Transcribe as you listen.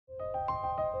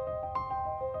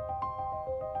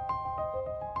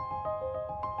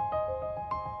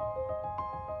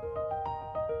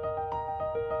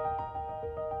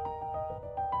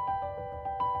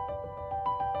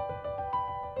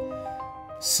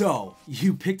So,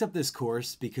 you picked up this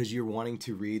course because you're wanting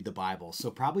to read the Bible.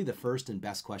 So, probably the first and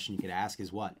best question you could ask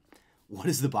is what? What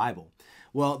is the Bible?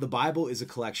 Well, the Bible is a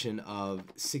collection of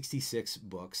 66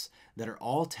 books that are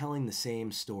all telling the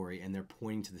same story and they're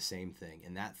pointing to the same thing,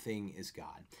 and that thing is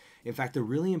God. In fact, the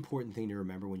really important thing to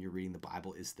remember when you're reading the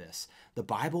Bible is this: the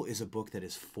Bible is a book that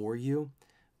is for you,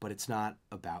 but it's not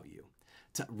about you.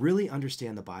 To really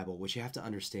understand the Bible, what you have to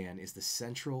understand is the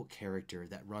central character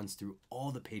that runs through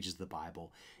all the pages of the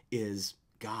Bible is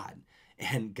God.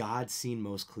 And God seen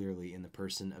most clearly in the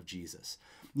person of Jesus.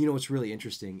 You know, what's really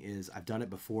interesting is I've done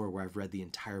it before where I've read the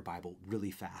entire Bible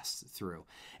really fast through.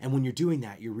 And when you're doing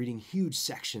that, you're reading huge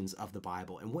sections of the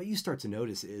Bible. And what you start to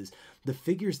notice is the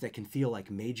figures that can feel like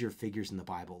major figures in the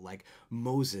Bible, like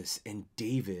Moses and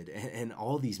David and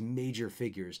all these major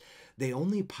figures, they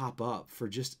only pop up for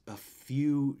just a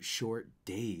few short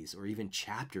days or even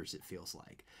chapters, it feels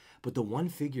like. But the one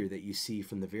figure that you see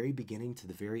from the very beginning to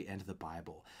the very end of the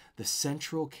Bible, the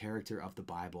central character of the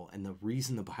Bible and the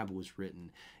reason the Bible was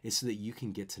written is so that you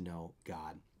can get to know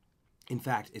God. In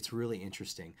fact, it's really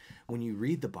interesting. When you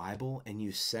read the Bible and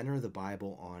you center the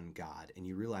Bible on God and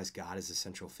you realize God is a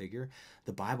central figure,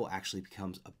 the Bible actually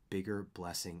becomes a bigger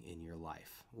blessing in your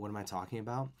life. What am I talking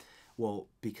about? Well,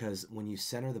 because when you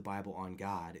center the Bible on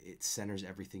God, it centers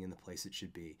everything in the place it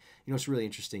should be. You know, what's really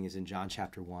interesting is in John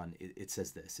chapter 1, it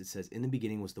says this. It says, "In the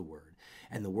beginning was the Word,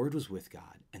 and the Word was with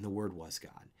God, and the Word was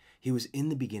God. He was in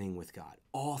the beginning with God.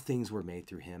 All things were made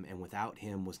through him, and without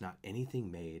him was not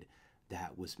anything made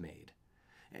that was made."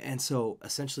 And so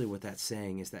essentially what that's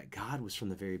saying is that God was from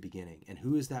the very beginning. And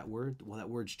who is that word? Well, that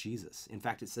word's Jesus. In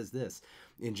fact, it says this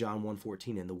in John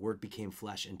 1:14, "And the word became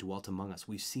flesh and dwelt among us.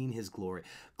 We've seen his glory,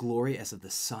 glory as of the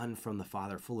Son from the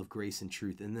Father, full of grace and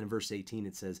truth." And then in verse 18,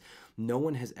 it says, "No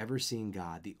one has ever seen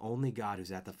God, the only God who's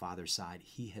at the Father's side.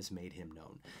 He has made him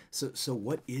known." So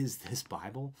what is this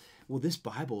Bible? Well, this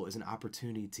Bible is an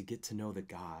opportunity to get to know the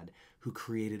God who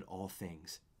created all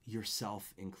things,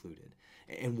 yourself included.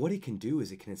 And what it can do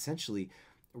is it can essentially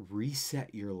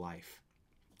reset your life.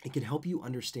 It can help you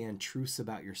understand truths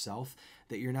about yourself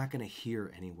that you're not going to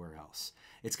hear anywhere else.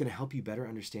 It's going to help you better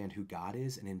understand who God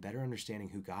is, and in better understanding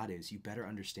who God is, you better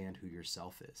understand who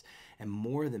yourself is. And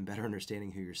more than better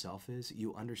understanding who yourself is,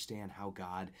 you understand how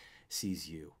God sees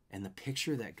you. And the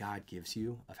picture that God gives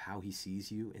you of how he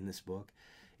sees you in this book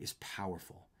is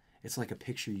powerful. It's like a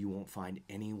picture you won't find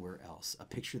anywhere else, a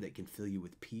picture that can fill you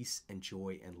with peace and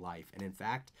joy and life. And in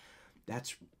fact,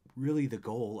 that's really the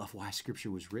goal of why Scripture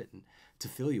was written, to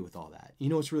fill you with all that. You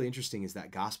know what's really interesting is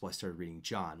that gospel I started reading,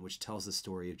 John, which tells the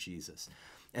story of Jesus.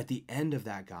 At the end of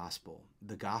that gospel,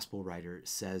 the gospel writer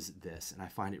says this, and I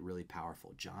find it really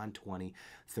powerful. John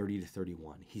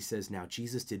 20:30-31. He says, "Now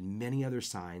Jesus did many other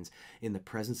signs in the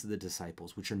presence of the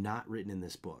disciples, which are not written in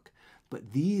this book.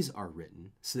 But these are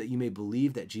written so that you may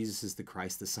believe that Jesus is the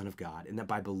Christ, the Son of God, and that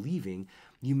by believing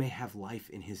you may have life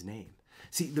in his name."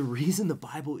 See, the reason the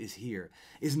Bible is here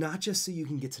is not just so you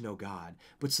can get to know God,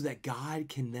 but so that God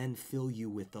can then fill you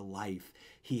with the life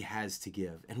he has to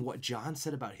give. And what John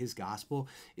said about his gospel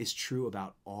is true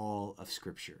about all of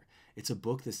Scripture. It's a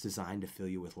book that's designed to fill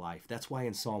you with life. That's why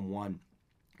in Psalm 1,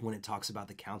 when it talks about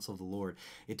the counsel of the Lord,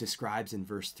 it describes in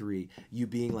verse 3 you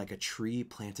being like a tree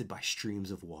planted by streams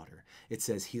of water. It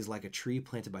says he is like a tree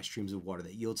planted by streams of water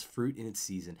that yields fruit in its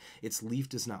season. Its leaf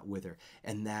does not wither,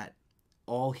 and that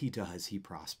all he does, he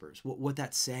prospers. What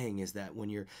that's saying is that when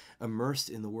you're immersed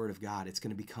in the Word of God, it's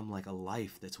going to become like a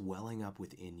life that's welling up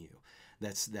within you,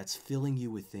 that's filling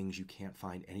you with things you can't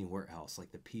find anywhere else,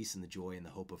 like the peace and the joy and the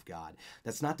hope of God.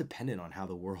 That's not dependent on how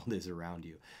the world is around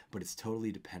you, but it's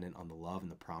totally dependent on the love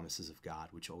and the promises of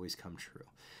God, which always come true.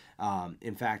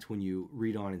 In fact, when you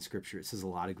read on in Scripture, it says a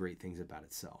lot of great things about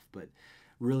itself. But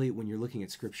really, when you're looking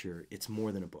at Scripture, it's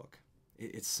more than a book.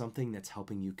 It's something that's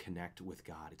helping you connect with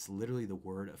God. It's literally the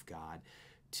Word of God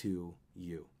to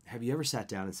you. Have you ever sat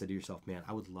down and said to yourself, "Man,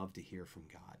 I would love to hear from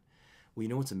God"? Well, you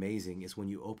know what's amazing is when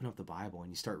you open up the Bible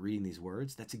and you start reading these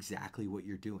words, that's exactly what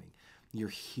you're doing. You're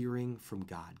hearing from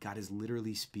God. God is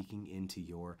literally speaking into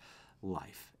your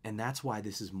life. And that's why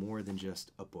this is more than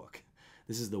just a book.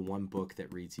 This is the one book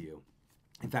that reads you.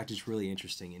 In fact, it's really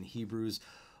interesting. In Hebrews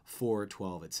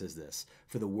 4:12, it says this: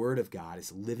 "For the word of God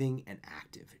is living and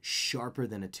active, sharper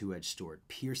than a two-edged sword,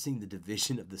 piercing the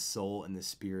division of the soul and the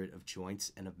spirit, of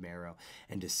joints and of marrow,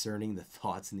 and discerning the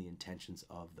thoughts and the intentions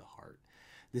of the heart."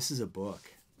 This is a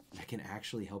book that can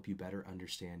actually help you better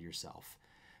understand yourself,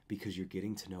 because you're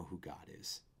getting to know who God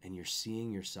is and you're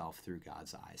seeing yourself through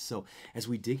God's eyes. So as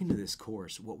we dig into this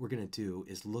course, what we're going to do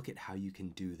is look at how you can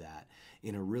do that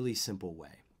in a really simple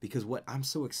way. Because what I'm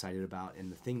so excited about,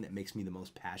 and the thing that makes me the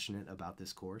most passionate about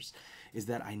this course, is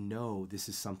that I know this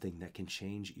is something that can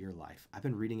change your life. I've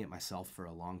been reading it myself for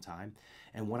a long time,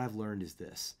 and what I've learned is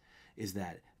this, is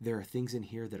that there are things in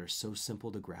here that are so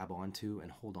simple to grab onto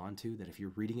and hold on to that if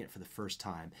you're reading it for the first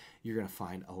time, you're going to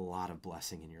find a lot of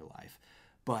blessing in your life.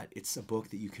 But it's a book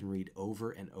that you can read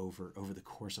over and over the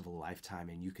course of a lifetime,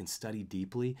 and you can study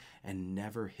deeply and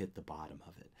never hit the bottom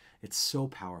of it. It's so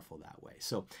powerful that way.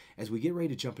 So as we get ready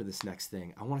to jump into this next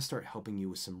thing, I want to start helping you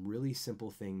with some really simple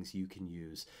things you can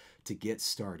use to get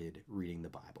started reading the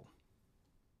Bible.